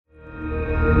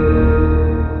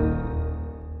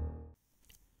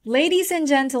Ladies and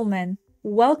gentlemen,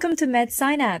 welcome to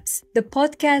MedSynapse, the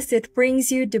podcast that brings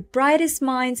you the brightest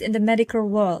minds in the medical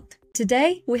world.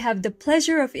 Today, we have the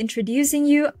pleasure of introducing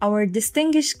you our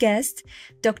distinguished guest,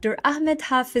 Dr. Ahmed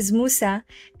Hafez Mousa,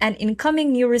 an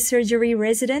incoming neurosurgery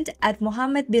resident at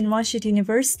Mohammed bin Rashid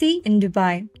University in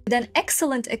Dubai. With an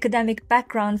excellent academic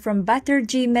background from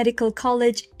Batarji Medical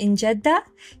College in Jeddah,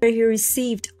 where he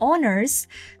received honors,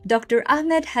 Dr.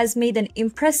 Ahmed has made an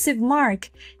impressive mark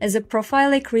as a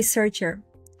prolific researcher.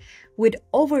 With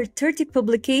over 30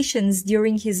 publications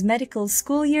during his medical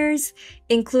school years,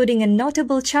 including a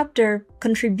notable chapter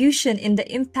contribution in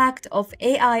the impact of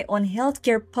AI on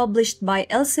healthcare published by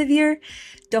Elsevier,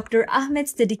 Dr.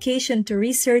 Ahmed's dedication to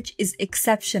research is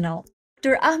exceptional.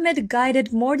 Dr. Ahmed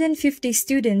guided more than 50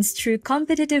 students through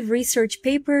competitive research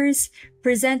papers,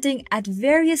 presenting at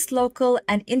various local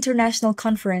and international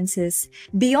conferences.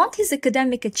 Beyond his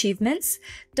academic achievements,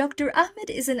 Dr. Ahmed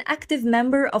is an active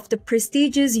member of the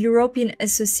prestigious European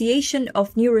Association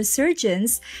of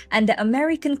Neurosurgeons and the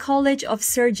American College of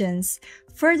Surgeons,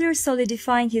 further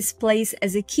solidifying his place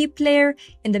as a key player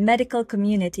in the medical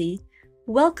community.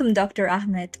 Welcome, Dr.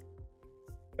 Ahmed.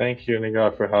 Thank you,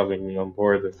 Nigar, for having me on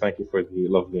board, and thank you for the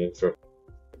lovely intro.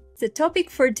 The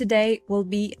topic for today will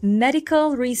be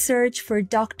medical research for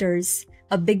doctors,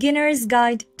 a beginner's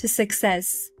guide to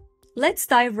success. Let's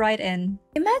dive right in.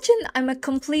 Imagine I'm a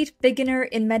complete beginner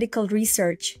in medical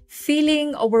research,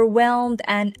 feeling overwhelmed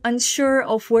and unsure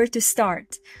of where to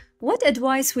start. What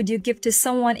advice would you give to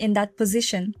someone in that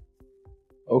position?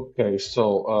 Okay,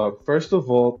 so first of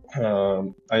all,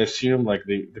 I assume like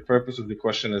the purpose of the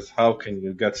question is how can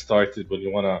you get started when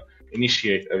you want to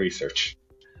initiate a research?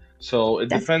 So it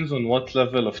depends on what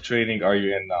level of training are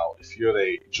you in now. If you're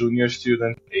a junior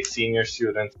student, a senior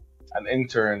student, an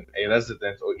intern, a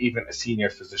resident, or even a senior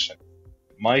physician.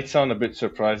 Might sound a bit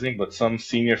surprising, but some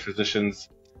senior physicians,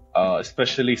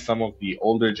 especially some of the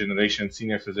older generation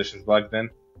senior physicians back then,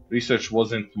 research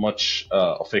wasn't much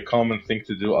of a common thing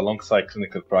to do alongside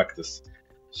clinical practice.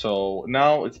 So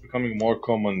now it's becoming more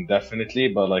common, definitely,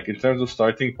 but like in terms of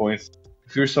starting points,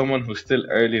 if you're someone who's still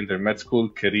early in their med school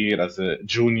career as a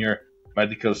junior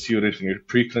medical student in your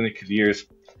preclinical years,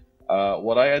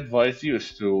 what I advise you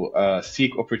is to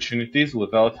seek opportunities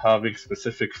without having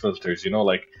specific filters,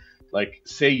 like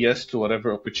say yes to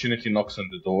whatever opportunity knocks on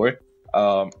the door.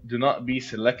 Do not be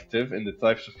selective in the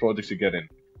types of projects you get in.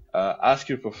 Ask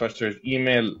your professors,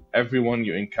 email everyone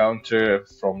you encounter,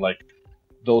 from like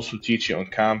those who teach you on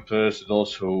campus,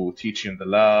 those who teach you in the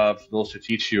labs, those who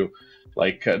teach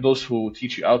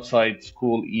you outside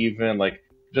school even, like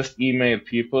just email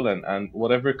people and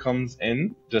whatever comes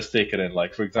in, just take it in.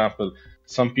 Like for example,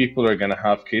 some people are going to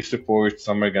have case reports,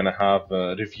 some are going to have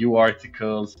review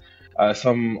articles,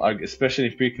 some are, especially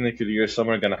in preclinical years, some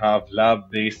are going to have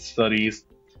lab-based studies.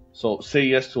 So say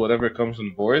yes to whatever comes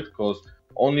on board, because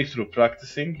only through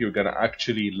practicing you're going to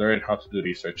actually learn how to do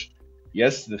research.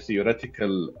 Yes, the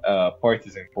theoretical part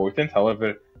is important.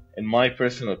 However, in my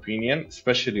personal opinion,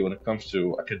 especially when it comes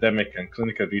to academic and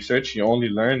clinical research, you only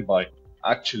learn by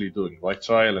actually doing, by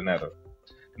trial and error.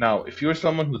 Now, if you're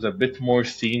someone who's a bit more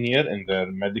senior in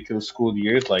their medical school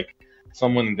years, like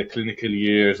someone in the clinical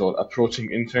years or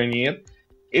approaching intern year,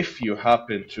 if you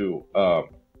happen to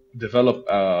develop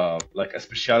like a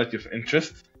specialty of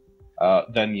interest,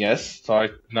 then yes,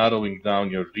 start narrowing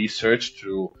down your research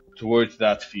towards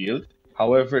that field.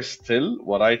 However, still,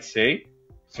 what I'd say,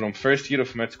 from first year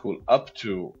of med school up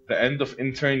to the end of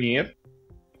intern year,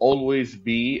 always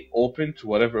be open to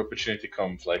whatever opportunity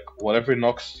comes. Like whatever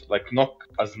knock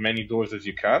as many doors as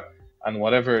you can, and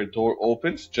whatever door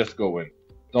opens, just go in.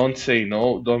 Don't say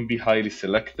no. Don't be highly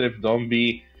selective. Don't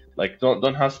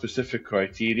have specific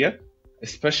criteria,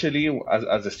 especially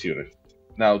as a student.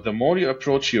 Now, the more you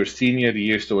approach your senior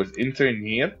years towards intern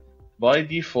year, by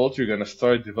default, you're going to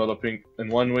start developing in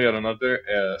one way or another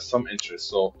some interest.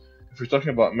 So if we're talking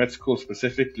about med school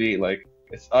specifically, like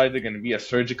it's either going to be a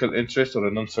surgical interest or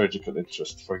a non-surgical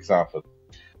interest. For example,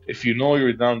 if you know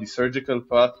you're down the surgical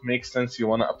path, makes sense you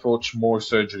want to approach more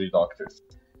surgery doctors.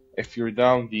 If you're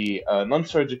down the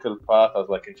non-surgical path as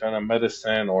like internal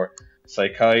medicine or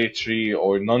psychiatry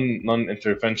or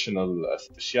non-interventional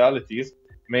specialities,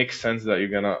 makes sense that you're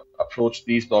going to approach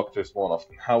these doctors more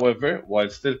often. However, while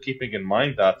still keeping in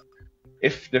mind that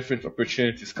if different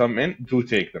opportunities come in, do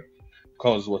take them.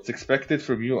 Because what's expected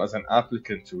from you as an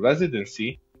applicant to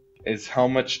residency is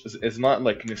not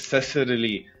like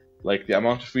necessarily like the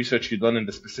amount of research you've done in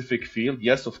the specific field.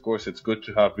 Yes, of course, it's good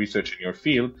to have research in your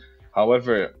field.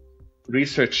 However,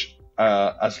 research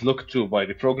as looked to by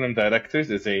the program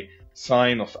directors is a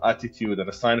sign of attitude and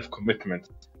a sign of commitment.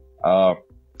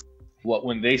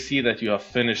 when they see that you have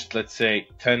finished, let's say,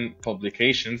 10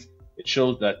 publications, it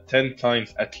shows that 10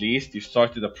 times at least you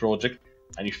started a project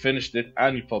and you finished it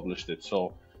and you published it.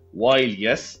 So while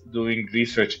yes, doing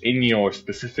research in your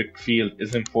specific field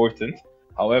is important,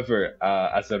 however,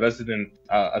 as a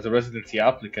residency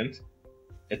applicant,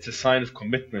 it's a sign of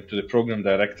commitment to the program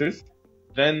directors.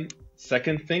 Then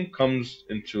second thing comes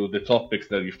into the topics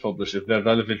that you've published, if they're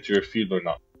relevant to your field or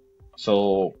not.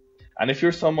 So, and if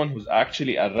you're someone who's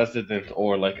actually a resident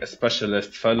or like a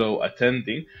specialist fellow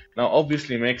attending, now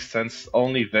obviously makes sense.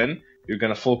 Only then you're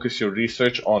going to focus your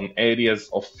research on areas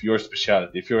of your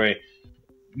specialty. If you're a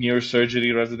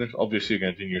neurosurgery resident, obviously you're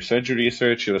going to do neurosurgery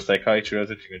research. You're a psychiatry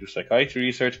resident, you're going to do psychiatry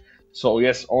research. So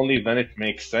yes, only then it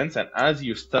makes sense. And as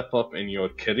you step up in your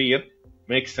career,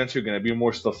 makes sense you're going to be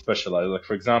more stuff specialized. Like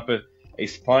for example, a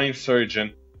spine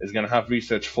surgeon is going to have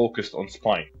research focused on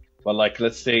spine. But like,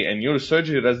 let's say a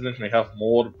neurosurgery resident may have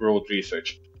more broad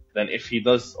research. Then if he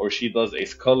does or she does a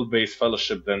skull-based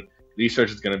fellowship, then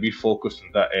research is going to be focused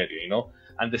in that area, you know?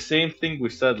 And the same thing we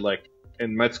said, like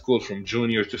in med school from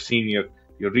junior to senior,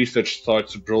 your research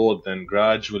starts broad, then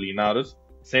gradually narrows.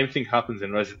 Same thing happens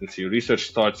in residency. Your research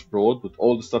starts broad with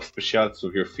all the subspecialties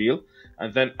of your field.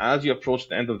 And then as you approach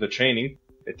the end of the training,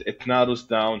 it narrows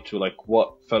down to like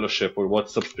what fellowship or what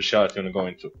subspecialty you want to go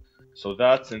into. So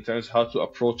that's in terms of how to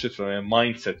approach it from a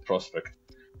mindset prospect.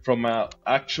 From an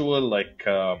actual, like,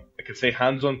 I can say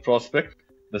hands-on prospect,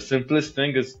 the simplest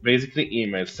thing is basically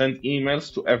emails. Send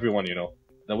emails to everyone, you know.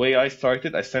 The way I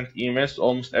started, I sent emails to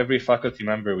almost every faculty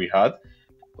member we had,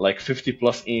 like 50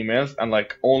 plus emails, and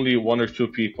like only 1 or 2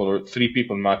 people or 3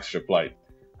 people max replied.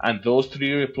 And those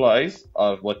 3 replies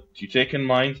are what you take in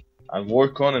mind and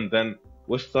work on, and then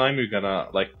with time, you're gonna,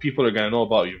 like, people are gonna know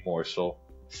about you more. So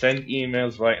send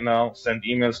emails right now, send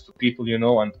emails to people you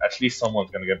know, and at least someone's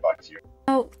going to get back to you.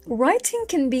 Now, writing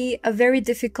can be a very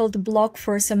difficult block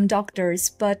for some doctors,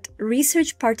 but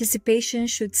research participation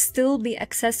should still be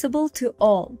accessible to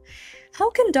all. How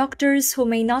can doctors who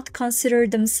may not consider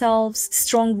themselves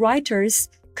strong writers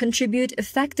contribute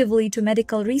effectively to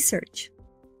medical research?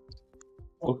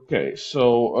 Okay,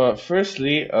 so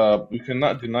firstly, we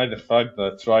cannot deny the fact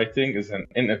that writing is an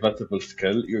inevitable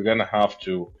skill you're going to have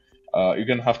to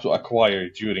acquire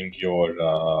during your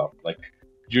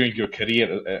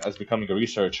career as becoming a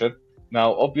researcher.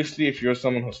 Now, obviously, if you're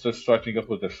someone who's still starting up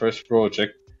with their first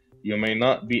project, you may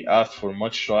not be asked for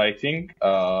much writing.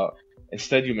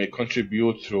 Instead, you may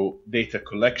contribute through data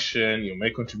collection. You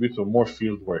may contribute to more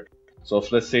field work. So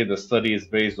if, let's say, the study is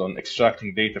based on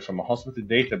extracting data from a hospital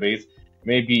database,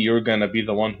 maybe you're going to be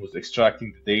the one who's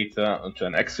extracting the data onto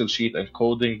an Excel sheet and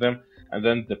coding them. And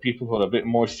then the people who are a bit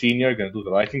more senior are going to do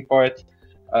the writing part.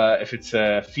 If it's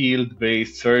a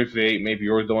field-based survey, maybe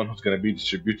you're the one who's going to be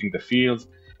distributing the fields.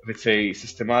 If it's a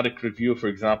systematic review, for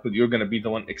example, you're going to be the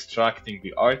one extracting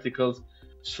the articles.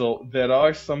 So there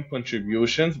are some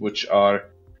contributions which are,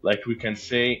 like, we can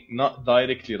say, not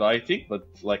directly writing, but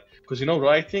like, because, you know,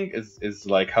 writing is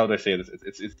like, how do I say this?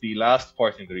 It's the last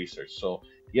part in the research. So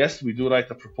yes, we do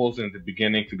write a proposal in the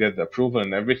beginning to get the approval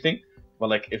and everything. But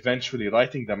like eventually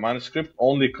writing the manuscript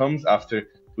only comes after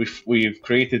we've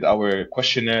created our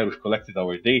questionnaire, we've collected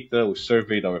our data, we've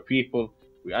surveyed our people,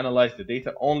 we analyzed the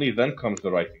data. Only then comes the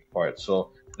writing part.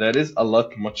 So there is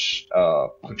much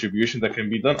contribution that can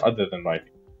be done other than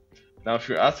writing. Now, if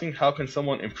you're asking how can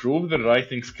someone improve their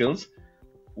writing skills,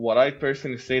 what I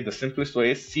personally say the simplest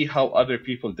way is see how other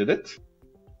people did it,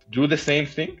 do the same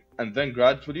thing, and then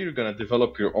gradually you're going to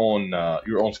develop your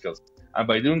own skills. And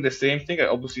by doing the same thing, I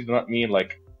obviously do not mean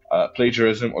like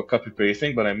plagiarism or copy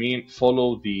pasting, but I mean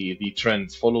follow the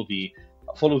trends, follow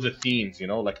the themes. You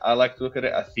know, like I like to look at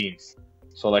it as themes.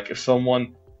 So like if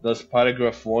someone does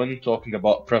paragraph 1 talking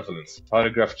about prevalence,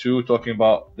 paragraph 2 talking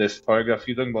about this, paragraph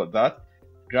 3 talking about that,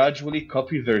 gradually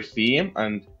copy their theme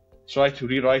and try to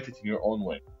rewrite it in your own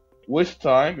way. With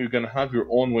time, you're gonna have your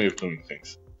own way of doing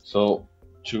things. So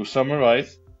to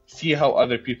summarize, see how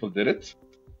other people did it.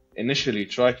 Initially,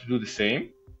 try to do the same,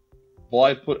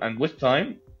 and with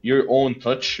time, your own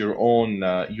touch, your own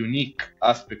unique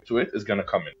aspect to it is going to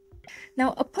come in.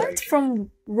 Now, apart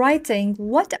from writing,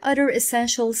 what other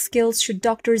essential skills should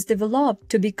doctors develop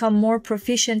to become more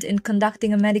proficient in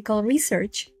conducting a medical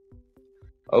research?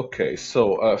 Okay,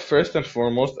 so first and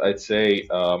foremost, I'd say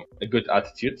a good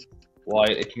attitude.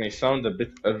 While it may sound a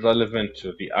bit irrelevant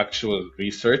to the actual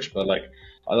research, but like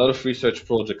a lot of research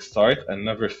projects start and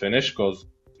never finish because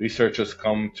researchers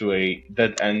come to a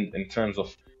dead end in terms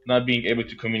of not being able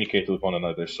to communicate with one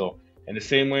another. So in the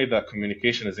same way that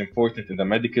communication is important in the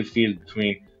medical field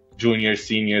between juniors,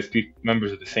 seniors,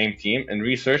 members of the same team, in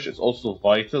research, it's also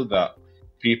vital that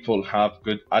people have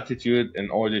good attitude in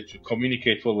order to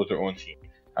communicate well with their own team.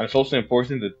 And it's also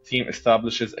important that the team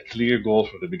establishes a clear goal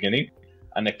from the beginning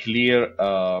and a clear,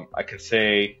 I can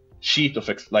say, sheet of,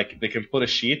 like they can put a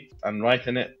sheet and write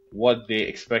in it what they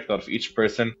expect out of each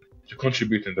person to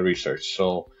contribute in the research.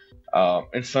 So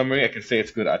in summary, I can say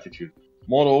it's good attitude.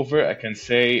 Moreover, I can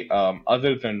say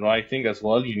other than writing as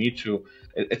well, you need to,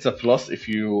 it's a plus if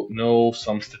you know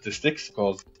some statistics,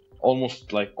 because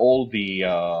almost like all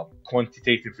the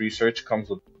quantitative research comes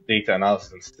with data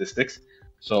analysis and statistics.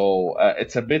 So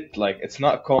it's a bit like, it's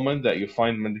not common that you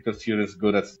find medical students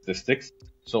good at statistics.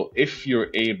 So if you're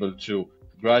able to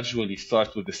gradually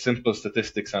start with the simple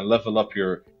statistics and level up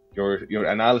your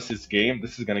analysis game,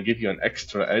 this is going to give you an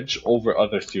extra edge over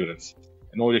other students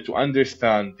in order to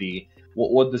understand the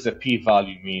what does a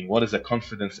p-value mean, what is a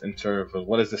confidence interval,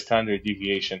 what is the standard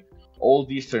deviation. All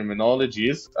these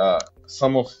terminologies,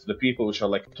 some of the people which are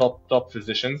like top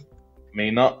physicians may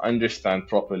not understand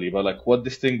properly, but like what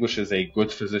distinguishes a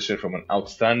good physician from an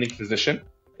outstanding physician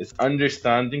is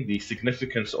understanding the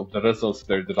significance of the results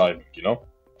they're deriving, you know?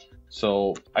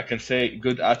 So I can say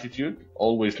good attitude,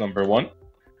 always number one.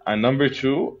 And number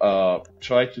two,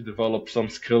 try to develop some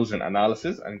skills in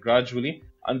analysis and gradually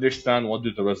understand what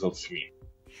do the results mean.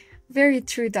 Very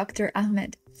true, Dr.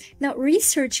 Ahmed. Now,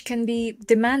 research can be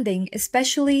demanding,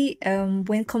 especially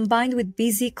when combined with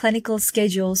busy clinical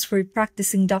schedules for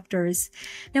practicing doctors.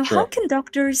 Now, Sure. how can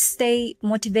doctors stay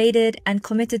motivated and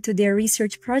committed to their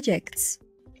research projects?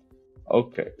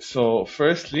 Okay, so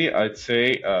firstly, I'd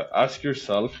say ask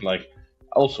yourself, like,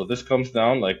 also this comes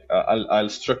down, like, I'll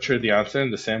structure the answer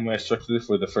in the same way I structured it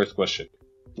for the first question.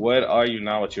 Where are you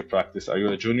now at your practice? Are you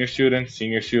a junior student,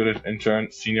 senior student,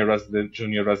 intern, senior resident,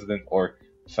 junior resident, or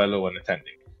fellow and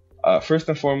attending? First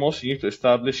and foremost, you need to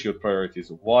establish your priorities.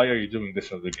 Why are you doing this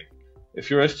from the beginning? If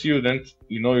you're a student,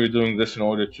 you know you're doing this in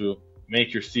order to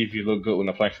make your CV look good when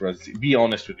applying for residency. Be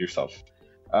honest with yourself.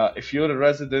 If you're a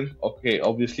resident, okay,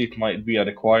 obviously it might be a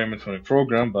requirement from the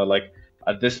program, but like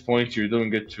at this point, you're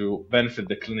doing it to benefit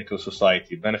the clinical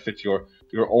society, benefit your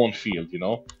own field, you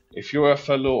know? If you're a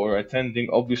fellow or attending,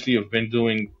 obviously you've been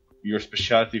doing your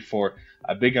specialty for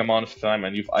a big amount of time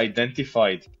and you've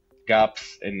identified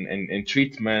gaps in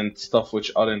treatment, stuff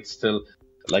which aren't still,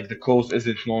 like the cause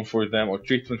isn't known for them, or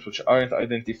treatments which aren't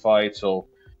identified. So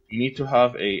you need to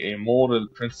have a moral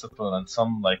principle and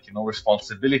some, like, you know,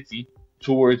 responsibility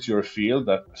towards your field,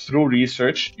 that through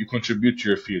research you contribute to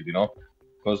your field, you know?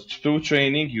 Because through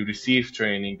training, you receive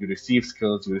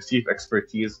skills, you receive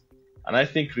expertise. And I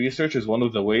think research is one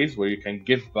of the ways where you can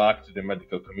give back to the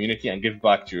medical community and give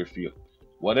back to your field.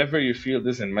 Whatever your field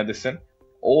is in medicine,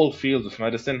 all fields of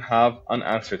medicine have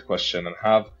unanswered questions and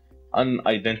have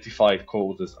unidentified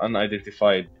causes,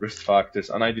 unidentified risk factors,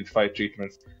 unidentified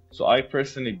treatments. So I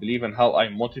personally believe in how I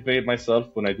motivate myself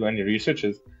when I do any research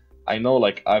is, I know,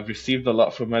 like, I've received a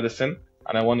lot from medicine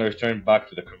and I want to return back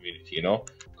to the community, you know?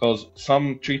 Because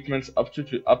some treatments up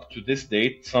to this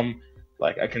date, some,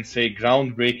 like, I can say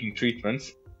groundbreaking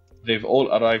treatments, they've all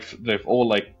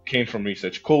like came from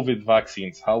research. COVID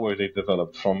vaccines, how were they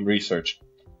developed? From research.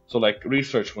 So like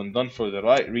research, when done for the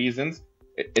right reasons,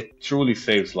 it truly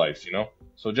saves lives, you know?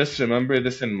 So just remember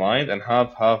this in mind and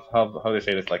have how do I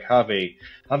say this? Like have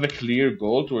a clear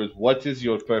goal towards what is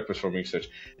your purpose from research.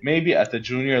 Maybe at a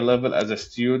junior level as a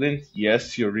student,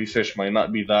 yes, your research might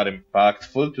not be that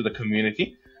impactful to the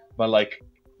community, but like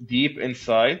deep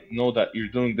inside, know that you're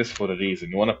doing this for a reason.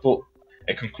 You want to put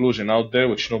a conclusion out there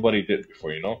which nobody did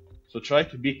before, you know? So try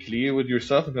to be clear with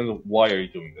yourself in terms of why are you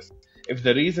doing this. If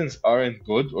the reasons aren't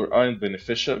good or aren't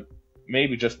beneficial,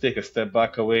 maybe just take a step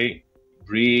back away,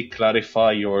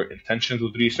 clarify your intentions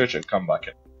with research and come back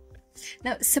in.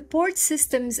 Now, support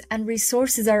systems and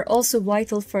resources are also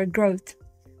vital for growth.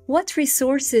 What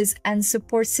resources and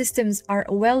support systems are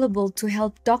available to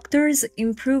help doctors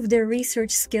improve their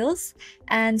research skills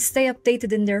and stay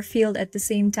updated in their field at the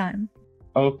same time?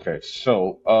 Okay,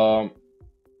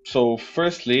 so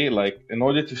firstly, like in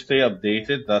order to stay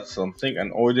updated, that's something.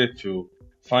 In order to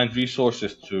find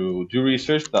resources to do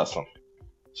research, that's something.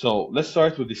 So let's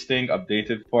start with the staying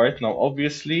updated part. Now,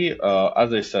 obviously,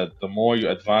 as I said, the more you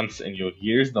advance in your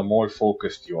years, the more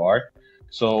focused you are.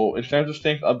 So in terms of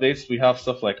staying updates, we have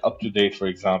stuff like UpToDate, for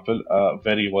example, a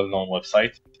very well-known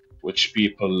website, which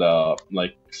people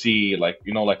like see, like,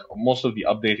 you know, like most of the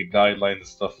updated guidelines and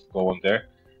stuff go on there.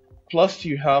 Plus,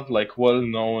 you have like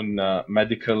well-known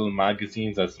medical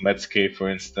magazines as Medscape, for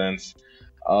instance.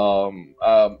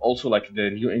 Also, like the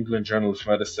New England Journal of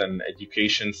Medicine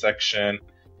education section.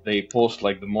 They post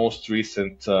like the most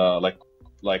recent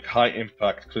like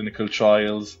high-impact clinical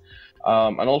trials.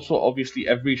 And also, obviously,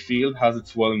 every field has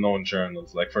its well-known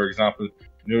journals. Like, for example,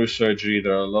 neurosurgery.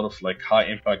 There are a lot of like high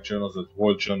impact journals, the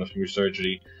World Journal of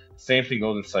Neurosurgery. Same thing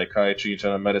goes in psychiatry,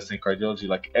 general medicine, cardiology.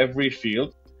 Like every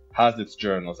field has its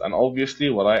journals. And obviously,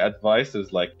 what I advise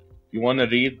is like you want to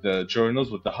read the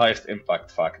journals with the highest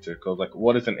impact factor. Because like,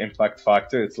 what is an impact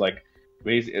factor? It's like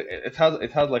it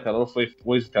has like a lot of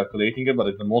ways of calculating it, but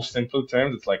in the most simple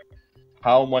terms, it's like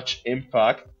how much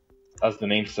impact, as the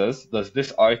name says, does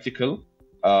this article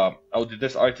or did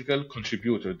this article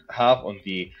contribute or have on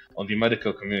the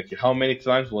medical community? How many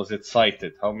times was it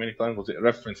cited? How many times was it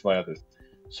referenced by others?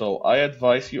 So I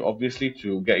advise you obviously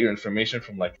to get your information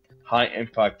from like high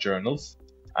impact journals,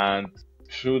 and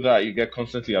through that you get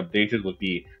constantly updated with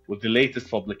the latest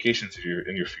publications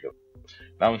in your field.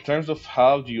 Now, in terms of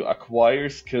how do you acquire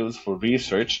skills for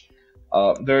research,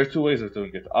 there are two ways of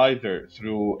doing it. Either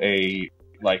through a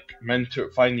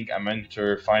finding a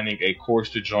mentor, finding a course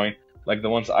to join, like the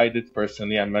ones I did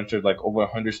personally. I mentored like over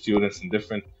 100 students in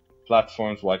different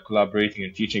platforms while collaborating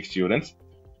and teaching students.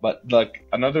 But like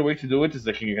another way to do it is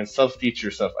like you can self-teach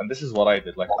yourself, and this is what I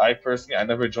did. Like I personally, I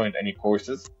never joined any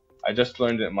courses. I just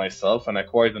learned it myself and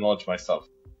acquired the knowledge myself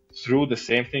through the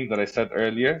same thing that I said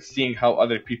earlier, seeing how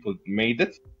other people made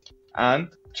it and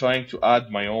trying to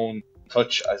add my own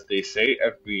touch, as they say,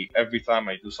 every time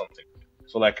I do something.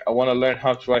 So like I want to learn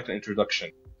how to write an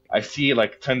introduction. I see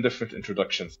like 10 different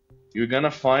introductions. You're gonna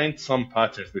find some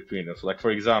patterns between them. So like,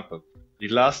 for example, the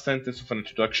last sentence of an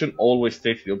introduction always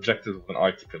states the objective of an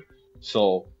article.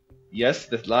 So yes,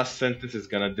 the last sentence is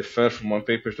gonna differ from one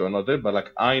paper to another, but like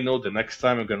I know the next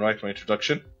time I'm gonna write my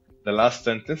introduction, the last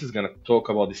sentence is gonna talk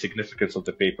about the significance of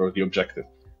the paper or the objective.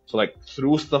 So like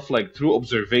through stuff like through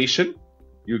observation,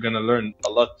 you're gonna learn a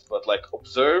lot, but like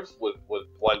observe with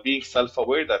while being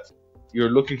self-aware that you're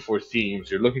looking for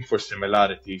themes, you're looking for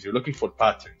similarities, you're looking for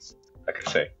patterns, I can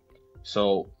say.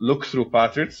 So look through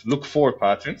patterns, look for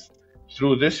patterns.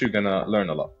 Through this, you're gonna learn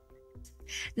a lot.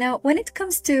 Now, when it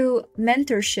comes to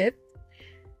mentorship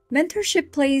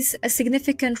plays a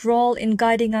significant role in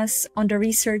guiding us on the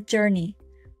research journey.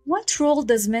 What role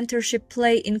does mentorship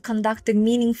play in conducting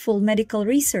meaningful medical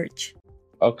research?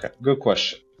 Okay, good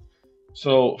question.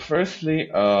 So firstly,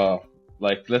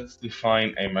 let's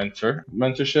define a mentor.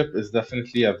 Mentorship is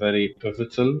definitely a very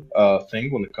pivotal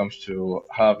thing when it comes to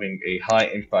having a high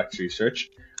impact research.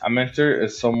 A mentor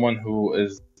is someone who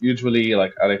is usually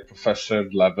like at a professor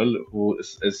level, who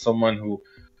is someone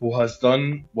who has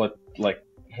done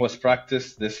who has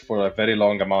practiced this for a very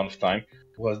long amount of time,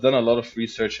 who has done a lot of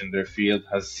research in their field,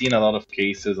 has seen a lot of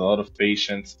cases, a lot of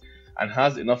patients, and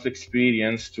has enough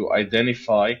experience to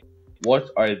identify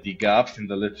what are the gaps in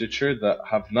the literature that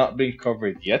have not been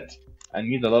covered yet and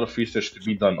need a lot of research to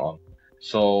be done on.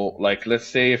 So like, let's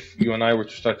say if you and I were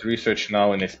to start research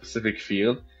now in a specific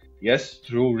field, yes,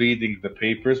 through reading the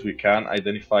papers, we can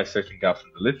identify certain gaps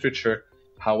in the literature.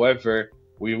 However,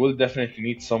 we will definitely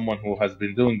need someone who has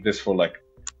been doing this for like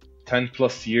 10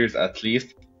 plus years at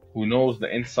least, who knows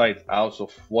the inside outs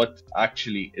of what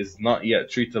actually is not yet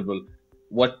treatable,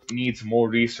 what needs more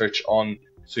research on.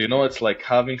 So, it's like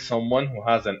having someone who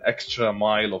has an extra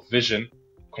mile of vision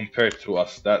compared to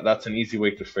us. That's an easy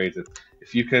way to phrase it.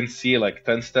 If you can see like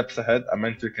 10 steps ahead, a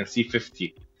mentor can see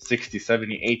 50, 60,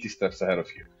 70, 80 steps ahead of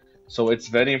you. So it's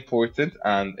very important,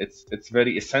 and it's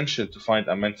very essential to find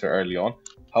a mentor early on.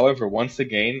 However, once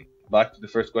again, back to the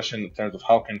first question in terms of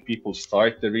how can people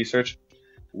start the research.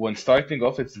 When starting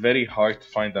off, it's very hard to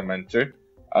find a mentor.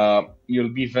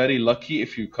 You'll be very lucky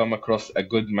if you come across a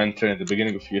good mentor in the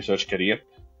beginning of your research career.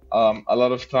 A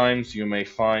lot of times you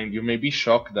may be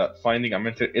shocked that finding a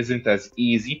mentor isn't as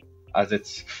easy as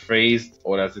it's phrased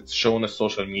or as it's shown on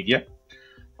social media.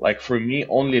 Like for me,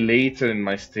 only later in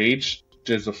my stages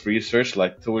of research,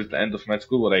 like towards the end of med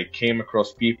school, where I came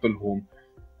across people whom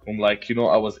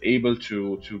I was able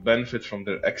to benefit from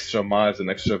their extra miles and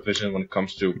extra vision when it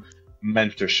comes to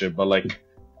mentorship.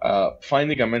 But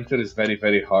finding a mentor is very,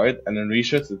 very hard, and in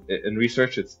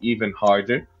research it's even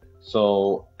harder.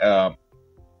 So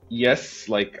yes,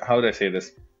 how do I say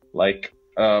this?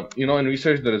 In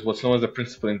research there is what's known as the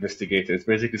principal investigator. It's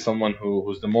basically someone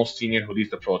who's the most senior, who leads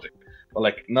the project.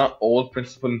 But not all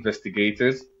principal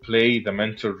investigators play the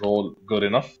mentor role good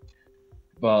enough.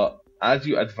 But as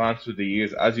you advance through the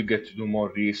years, as you get to do more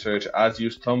research, as you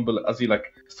stumble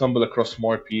across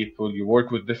more people, you work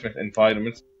with different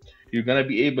environments, you're gonna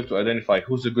be able to identify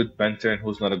who's a good mentor and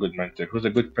who's not a good mentor, who's a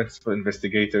good principal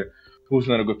investigator, who's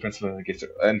not a good principal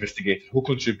investigator, who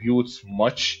contributes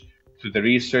much to the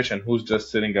research and who's just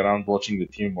sitting around watching the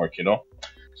teamwork,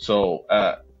 So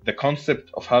the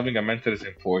concept of having a mentor is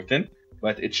important,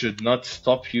 but it should not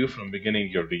stop you from beginning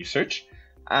your research.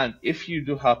 And if you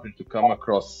do happen to come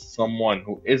across someone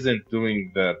who isn't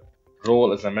doing the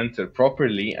role as a mentor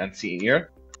properly and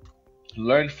senior,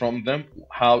 learn from them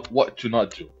what to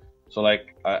not do. So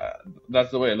like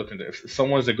that's the way I look at it. If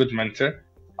someone's a good mentor,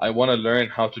 I want to learn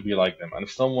how to be like them, and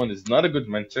if someone is not a good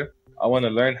mentor, I want to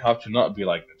learn how to not be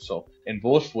like them. So in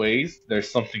both ways, there's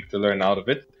something to learn out of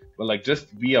it. But like,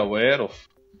 just be aware of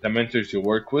the mentors you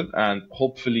work with, and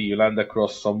hopefully you land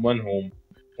across someone whom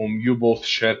you both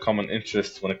share common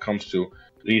interests when it comes to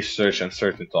research and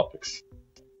certain topics.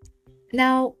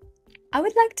 Now, I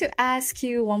would like to ask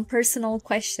you one personal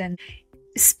question.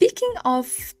 Speaking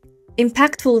of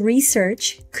impactful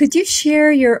research, could you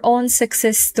share your own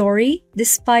success story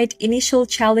despite initial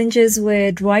challenges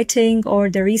with writing or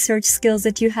the research skills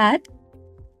that you had?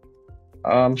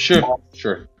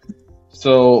 Sure.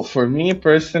 So for me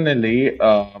personally,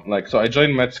 so I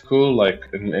joined med school like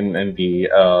in the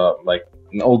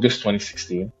in August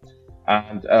 2016,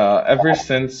 and ever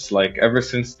since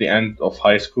the end of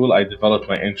high school, I developed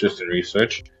my interest in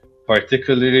research,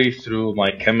 particularly through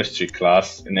my chemistry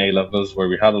class in A levels, where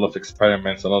we had a lot of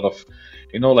experiments, a lot of,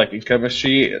 like in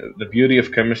chemistry, the beauty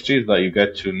of chemistry is that you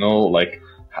get to know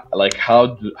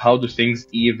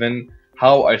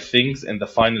how are things in the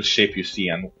final shape you see,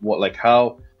 and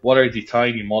what are the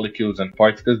tiny molecules and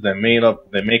particles that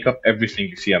make up everything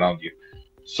you see around you.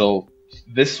 So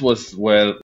this was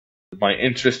where my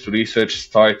interest to research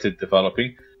started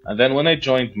developing. And then when I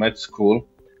joined med school,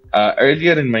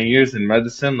 earlier in my years in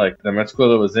medicine, like the med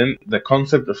school I was in, the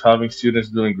concept of having students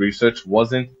doing research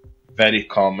wasn't very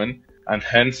common. And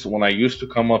hence, when I used to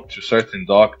come up to certain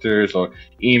doctors or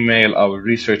email our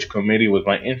research committee with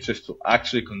my interest to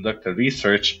actually conduct a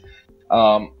research,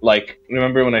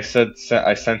 remember when I said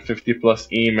I sent 50 plus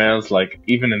emails, like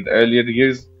even in the earlier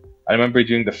years, I remember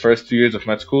during the first 2 years of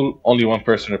med school, only one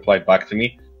person replied back to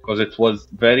me, because it was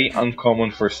very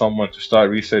uncommon for someone to start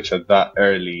research at that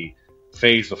early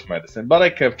phase of medicine. But I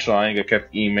kept trying, I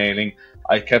kept emailing,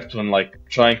 I kept on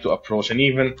trying to approach, and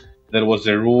even there was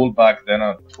a rule back then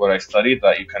where I studied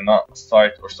that you cannot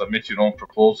start or submit your own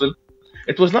proposal.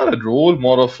 It was not a rule,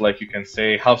 more of you can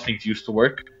say how things used to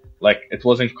work. It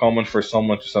wasn't common for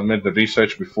someone to submit the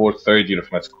research before third year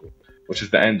of med school, which is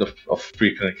the end of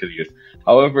preclinical years.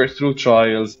 However, through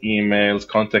trials, emails,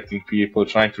 contacting people,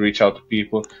 trying to reach out to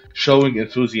people, showing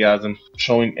enthusiasm,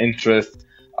 showing interest,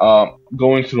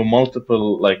 going through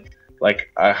multiple,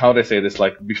 how do I say this?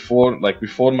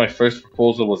 Before my first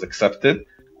proposal was accepted,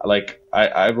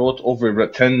 I wrote over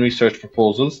 10 research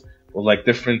proposals with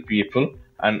different people.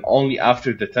 And only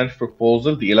after the 10th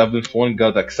proposal, the 11th one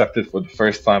got accepted for the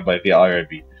first time by the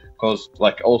IRB. Because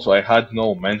also I had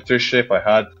no mentorship,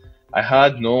 I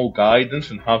had no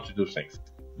guidance on how to do things.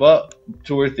 But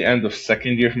towards the end of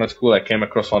second year of med school, I came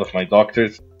across one of my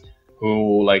doctors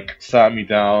who sat me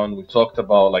down. We talked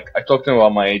about I talked to him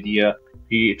about my idea.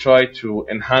 He tried to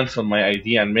enhance on my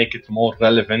idea and make it more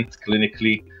relevant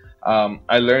clinically.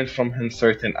 I learned from him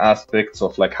certain aspects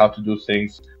of how to do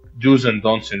things, do's and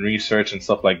don'ts in research and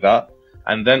stuff like that.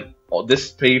 And then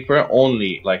this paper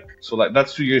only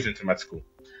that's 2 years into med school.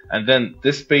 And then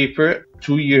this paper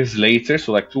 2 years later,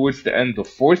 towards the end of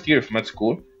fourth year of med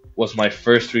school, was my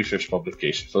first research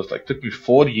publication. So it took me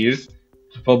 4 years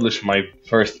to publish my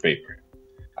first paper.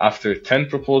 After 10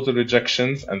 proposal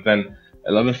rejections, and then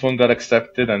 11th one got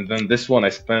accepted, and then this one I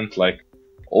spent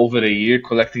over a year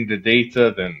collecting the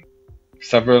data, then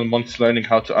several months learning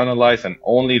how to analyze, and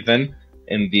only then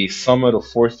in the summer of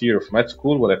fourth year of med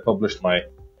school, when I published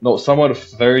summer of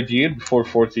third year before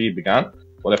fourth year began,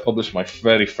 when I published my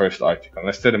very first article. And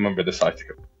I still remember this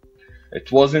article.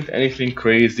 It wasn't anything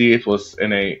crazy. It was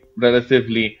in a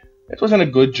a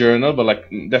good journal, but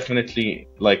definitely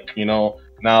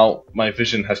now my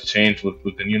vision has changed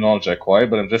with the new knowledge I acquired.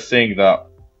 But I'm just saying that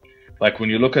when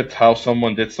you look at how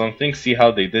someone did something, see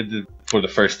how they did it for the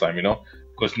first time,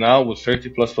 because now with 30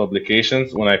 plus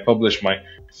publications, when I publish my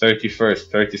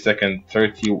 31st, 32nd,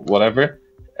 30 whatever,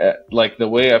 the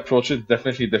way I approach it is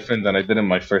definitely different than I did in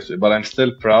my first, but I'm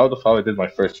still proud of how I did my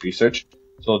first research.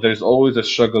 So there's always a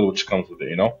struggle which comes with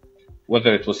it,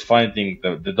 whether it was finding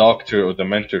the doctor or the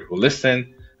mentor who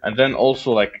listened. And then also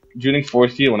during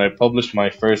fourth year, when I published my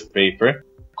first paper,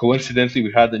 coincidentally,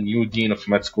 we had a new dean of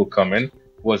med school come in,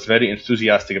 who was very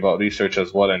enthusiastic about research as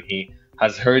well. And he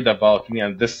has heard about me,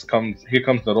 and here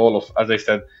comes the role of, as I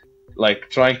said,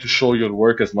 trying to show your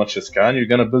work as much as can.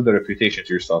 You're going to build a reputation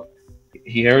to yourself.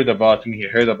 He heard about me, he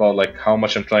heard about how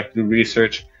much I'm trying to do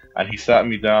research, and he sat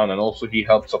me down, and also he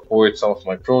helped support some of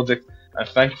my projects. And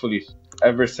thankfully,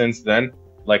 ever since then,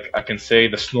 I can say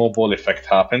the snowball effect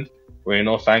happened, where,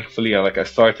 thankfully, I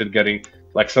started getting,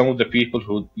 some of the people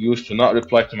who used to not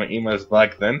reply to my emails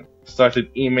back then, started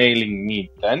emailing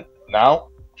me now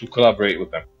to collaborate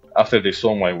with them. after they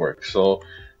saw my work. So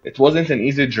it wasn't an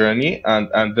easy journey,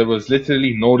 and there was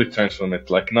literally no returns from it.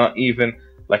 Like not even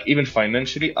like even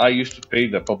financially, I used to pay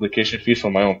the publication fees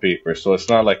for my own paper. So it's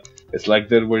like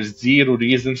there were zero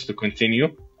reasons to continue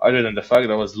other than the fact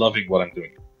that I was loving what I'm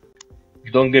doing.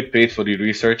 You don't get paid for your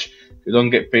research. You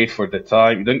don't get paid for the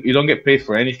time. You don't get paid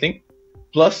for anything.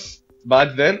 Plus,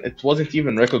 back then it wasn't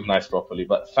even recognized properly.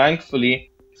 But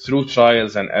thankfully, through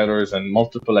trials and errors and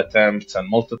multiple attempts and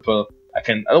multiple, I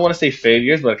don't want to say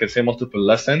failures, but I can say multiple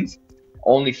lessons.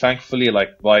 Only thankfully,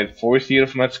 like by the fourth year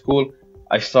of med school,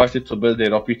 I started to build a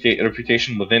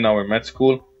reputation within our med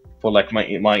school for like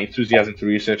my enthusiasm to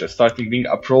research. I started being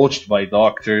approached by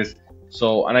doctors.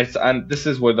 So and this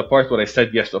is where the part where I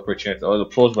said yes to opportunity. I was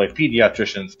approached by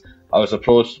pediatricians. I was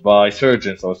approached by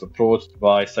surgeons. I was approached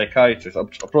by psychiatrists. I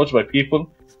was approached by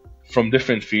people from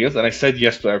different fields, and I said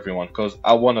yes to everyone because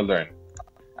I want to learn.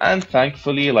 And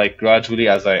thankfully, like gradually,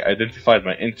 as I identified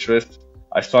my interests,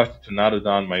 I started to narrow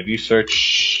down my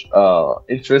research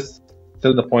interests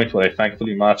till the point where I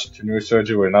thankfully matched to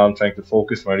neurosurgery, where now I'm trying to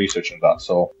focus my research on that.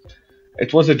 So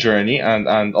it was a journey,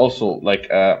 and also like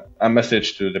a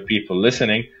message to the people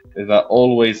listening is that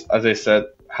always, as I said,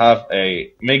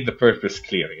 make the purpose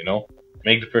clear.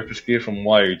 Make the purpose clear from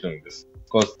why you're doing this,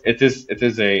 because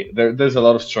there's a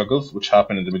lot of struggles which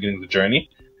happen in the beginning of the journey,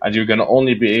 and you're gonna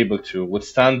only be able to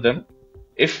withstand them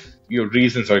if your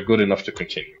reasons are good enough to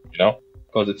continue.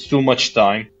 Because it's too much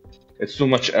time. It's too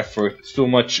much effort. It's too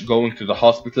much going to the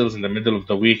hospitals in the middle of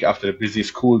the week after a busy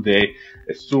school day.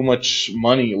 It's too much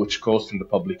money which goes in the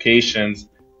publications.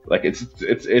 Like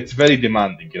it's very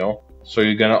demanding, So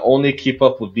you're gonna only keep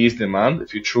up with these demands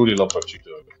if you truly love what you're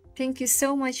doing. Thank you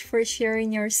so much for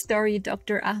sharing your story,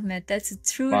 Dr. Ahmed. That's a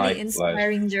truly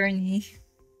inspiring journey.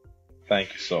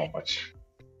 Thank you so much.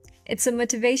 It's a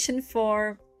motivation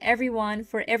for everyone,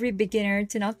 for every beginner,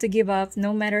 to not to give up,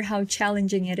 no matter how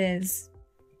challenging it is.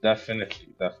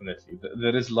 Definitely.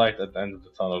 There is light at the end of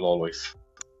the tunnel always.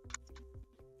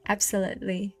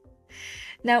 Absolutely.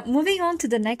 Now, moving on to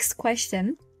the next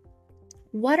question.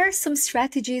 What are some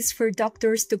strategies for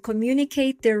doctors to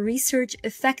communicate their research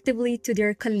effectively to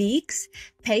their colleagues,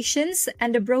 patients,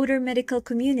 and the broader medical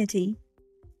community?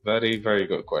 Very, very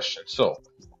good question. So,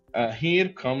 here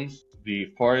comes the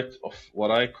part of what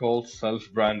I call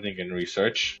self-branding in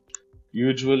research.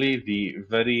 Usually the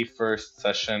very first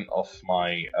session of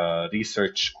my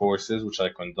research courses, which I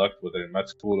conduct whether in med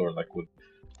school or like with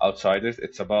outsiders,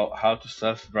 it's about how to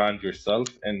self-brand yourself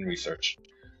in research.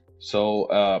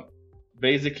 So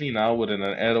basically now we're in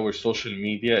an era where social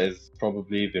media is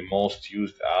probably the most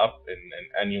used app in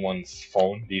anyone's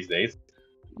phone these days,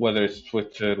 whether it's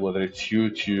Twitter, whether it's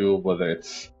YouTube, whether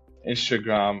it's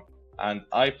Instagram. And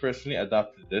I personally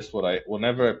adapted this.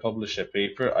 Whenever I publish a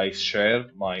paper, I share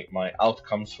my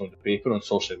outcomes from the paper on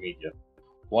social media.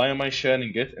 Why am I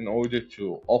sharing it? In order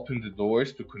to open the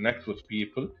doors to connect with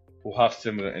people who have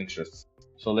similar interests.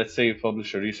 So let's say you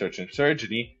publish a research in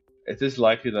surgery, it is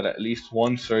likely that at least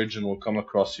one surgeon will come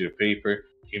across your paper.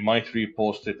 He might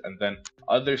repost it, and then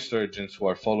other surgeons who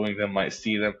are following them might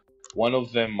see them. One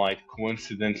of them might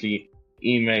coincidentally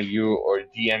email you or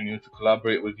DM you to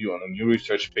collaborate with you on a new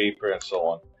research paper, and so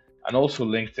on. And also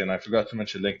LinkedIn. I forgot to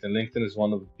mention LinkedIn. LinkedIn is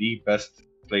one of the best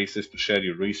places to share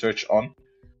your research on.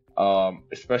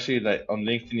 Especially that on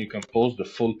LinkedIn you can post the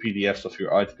full PDFs of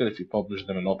your article if you publish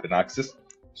them in open access.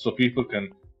 So people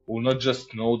will not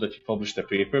just know that you published a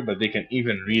paper, but they can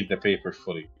even read the paper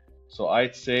fully. So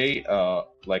I'd say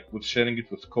like with sharing it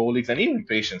with colleagues and even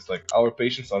patients, like our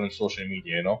patients are on social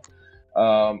media,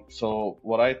 So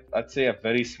what I'd say a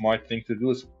very smart thing to do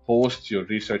is post your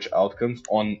research outcomes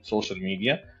on social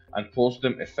media and post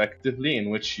them effectively, in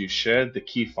which you share the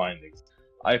key findings.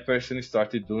 I personally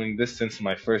started doing this since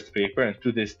my first paper, and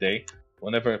to this day,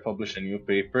 whenever I publish a new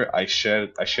paper, I share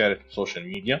it on social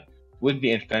media with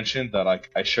the intention that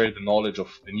I share the knowledge of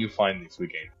the new findings we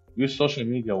gain. Use social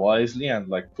media wisely and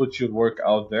like put your work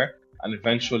out there, and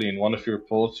eventually in one of your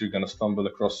posts, you're gonna stumble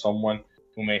across someone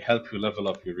who may help you level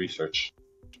up your research.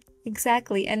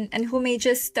 Exactly, and who may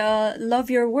just love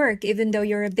your work even though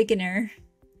you're a beginner.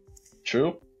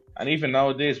 True. And even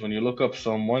nowadays, when you look up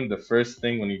someone, the first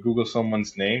thing when you Google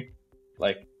someone's name,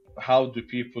 like how do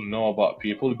people know about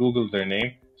people? Google their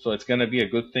name. So it's going to be a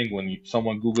good thing when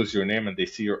someone Googles your name and they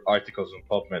see your articles on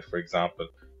PubMed, for example,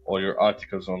 or your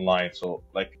articles online. So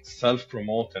like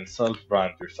self-promote and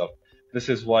self-brand yourself. This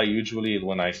is why usually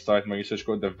when I start my research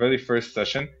course, the very first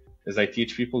session is I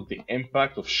teach people the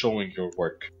impact of showing your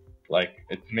work. Like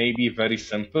it may be very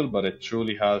simple, but it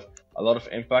truly has a lot of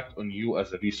impact on you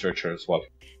as a researcher as well.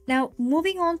 Now,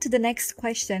 moving on to the next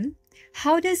question.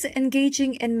 How does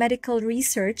engaging in medical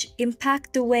research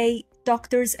impact the way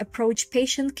doctors approach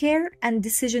patient care and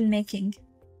decision making?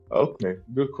 Okay,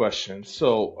 good question.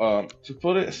 So, to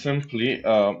put it simply,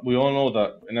 we all know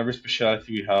that in every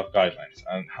specialty we have guidelines,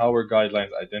 and how are guidelines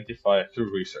identified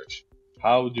through research?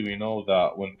 How do we know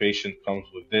that when patient comes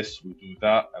with this, we do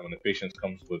that, and when a patient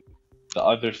comes with the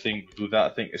other thing, we do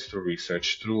that thing? Is through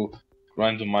research, through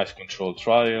randomized controlled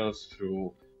trials,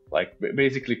 through like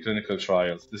basically clinical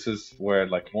trials. This is where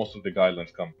like most of the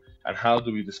guidelines come. And how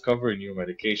do we discover new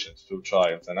medications? Through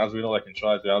trials. And as we know, like in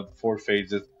trials, we have 4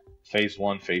 phases: phase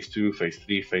 1, phase 2, phase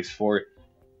 3, phase 4.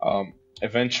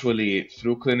 Eventually,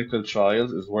 through clinical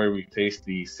trials is where we taste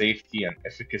the safety and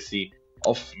efficacy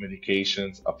of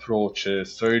medications,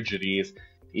 approaches, surgeries,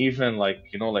 even like,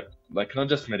 like not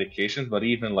just medications, but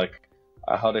even like,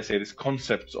 how do I say this,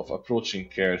 concepts of approaching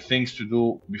care, things to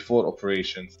do before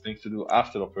operations, things to do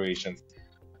after operations.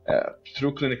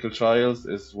 Through clinical trials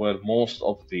is where most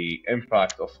of the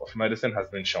impact of medicine has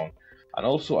been shown. And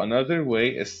also another way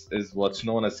is what's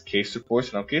known as case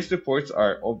reports. Now, case reports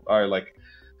are like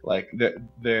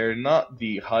they're not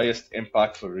the highest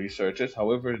impact for researchers.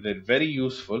 However, they're very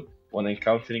useful when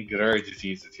encountering rare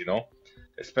diseases,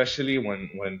 especially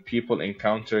when people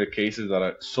encounter cases that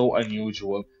are so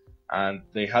unusual and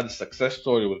they had a success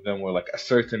story with them where like a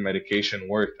certain medication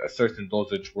worked, a certain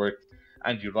dosage worked,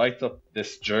 and you write up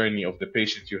this journey of the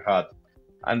patient you had,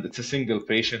 and it's a single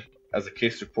patient as a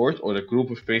case report or a group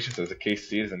of patients as a case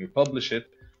series, and you publish it.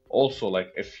 Also,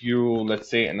 like if you, let's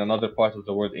say in another part of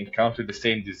the world, encounter the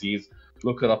same disease,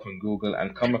 look it up on Google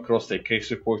and come across a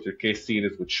case report or case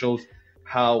series which shows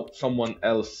how someone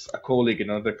else, a colleague in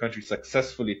another country,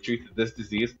 successfully treated this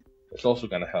disease, it's also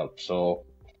going to help. So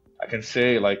I can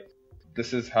say like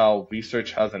this is how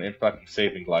research has an impact in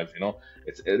saving lives.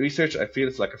 It's research. I feel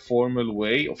it's like a formal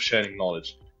way of sharing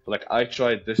knowledge. So like I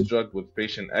tried this drug with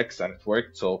patient X and it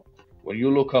worked. So when you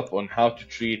look up on how to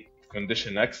treat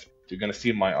condition X, you're gonna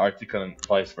see my article and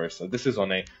vice versa. This is on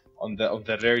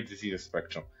the rare disease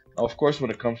spectrum. Now, of course,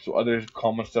 when it comes to other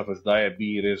common stuff as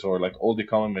diabetes or like all the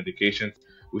common medications,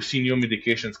 we see new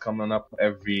medications coming up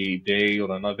every day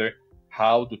or another.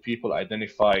 How do people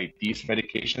identify these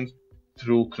medications?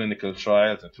 Through clinical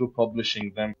trials and through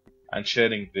publishing them and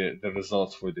sharing the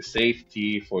results for the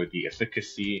safety, for the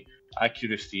efficacy,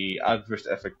 accuracy, adverse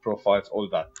effect profiles, all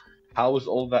that. How has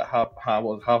all that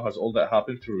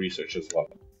happened? Through research as well.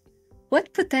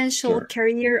 What potential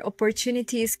career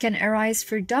opportunities can arise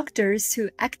for doctors who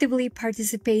actively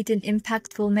participate in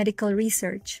impactful medical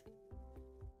research?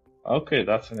 Okay,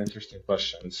 that's an interesting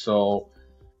question. So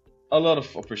a lot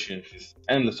of opportunities,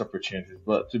 endless opportunities.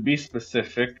 But to be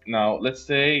specific, now let's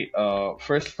say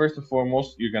first and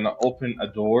foremost, you're gonna open a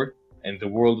door in the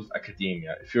world of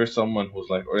academia. If you're someone who's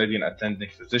like already an attending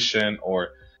physician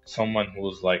or someone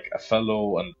who's like a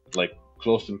fellow and like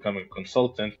close to becoming a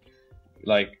consultant,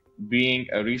 like being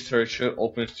a researcher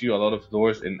opens to you a lot of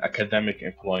doors in academic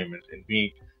employment, and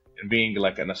being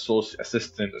like an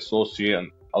assistant, associate,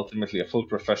 and ultimately a full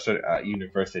professor at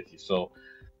university. So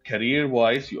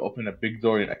career-wise, you open a big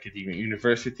door in academia.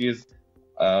 Universities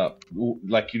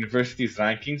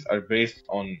rankings are based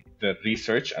on the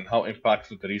research and how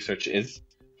impactful the research is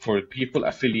for people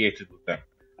affiliated with them.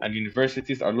 And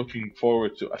universities are looking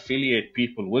forward to affiliate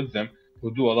people with them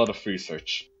who do a lot of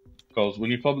research. Because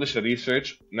when you publish a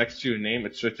research, next to your name,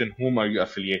 it's written whom are you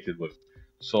affiliated with.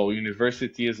 So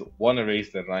universities want to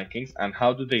raise their rankings. And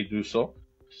how do they do so?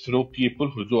 Through people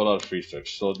who do a lot of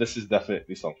research. So this is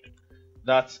definitely something.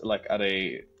 That's like at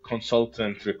a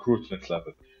consultant recruitment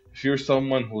level. If you're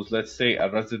someone who's, let's say, a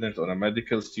resident or a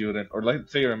medical student, or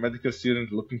let's say you're a medical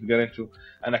student looking to get into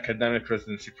an academic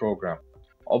residency program,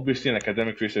 obviously an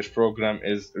academic research program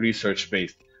is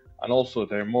research-based. And also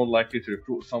they're more likely to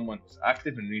recruit someone who's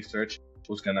active in research,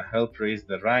 who's going to help raise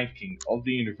the ranking of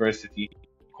the university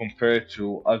compared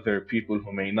to other people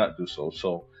who may not do so.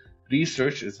 So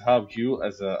research is how you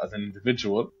as an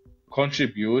individual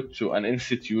contribute to an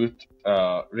institute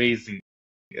raising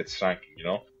its ranking,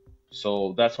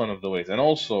 So that's one of the ways. And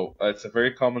also, it's a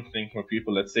very common thing for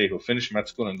people, let's say, who finish med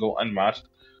school and go unmatched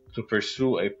to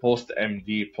pursue a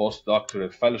post-MD,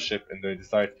 postdoctoral fellowship in their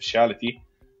desired specialty.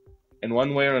 In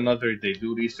one way or another, they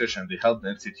do research and they help the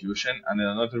institution. And in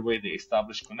another way, they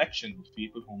establish connections with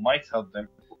people who might help them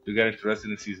to get into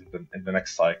residencies in the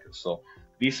next cycle. So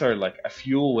these are like a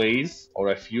few ways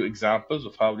or a few examples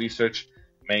of how research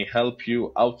may help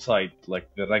you outside like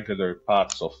the regular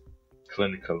paths of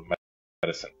clinical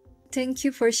medicine. Thank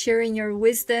you for sharing your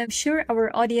wisdom. I'm sure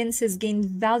our audience has gained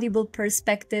valuable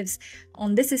perspectives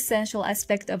on this essential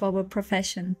aspect of our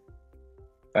profession.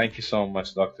 Thank you so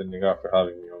much, Dr. Nigar, for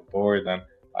having me on board. And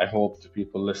I hope the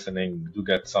people listening do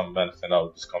get some benefit out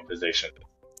of this conversation.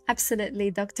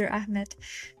 Absolutely, Dr. Ahmed.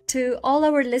 To all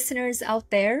our listeners out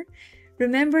there,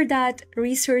 remember that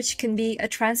research can be a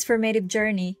transformative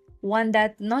journey, one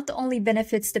that not only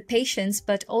benefits the patients,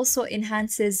 but also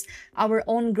enhances our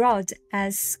own growth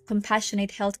as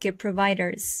compassionate healthcare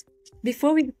providers.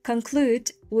 Before we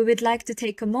conclude, we would like to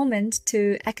take a moment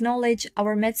to acknowledge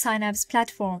our MedSynapse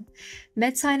platform.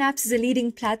 MedSynapse is a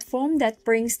leading platform that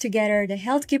brings together the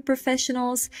healthcare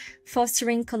professionals,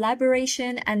 fostering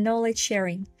collaboration and knowledge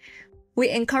sharing. We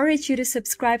encourage you to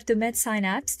subscribe to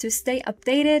MedSynapse to stay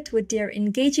updated with their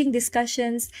engaging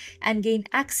discussions and gain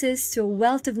access to a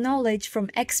wealth of knowledge from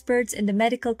experts in the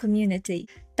medical community.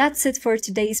 That's it for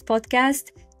today's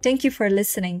podcast. Thank you for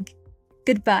listening.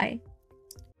 Goodbye.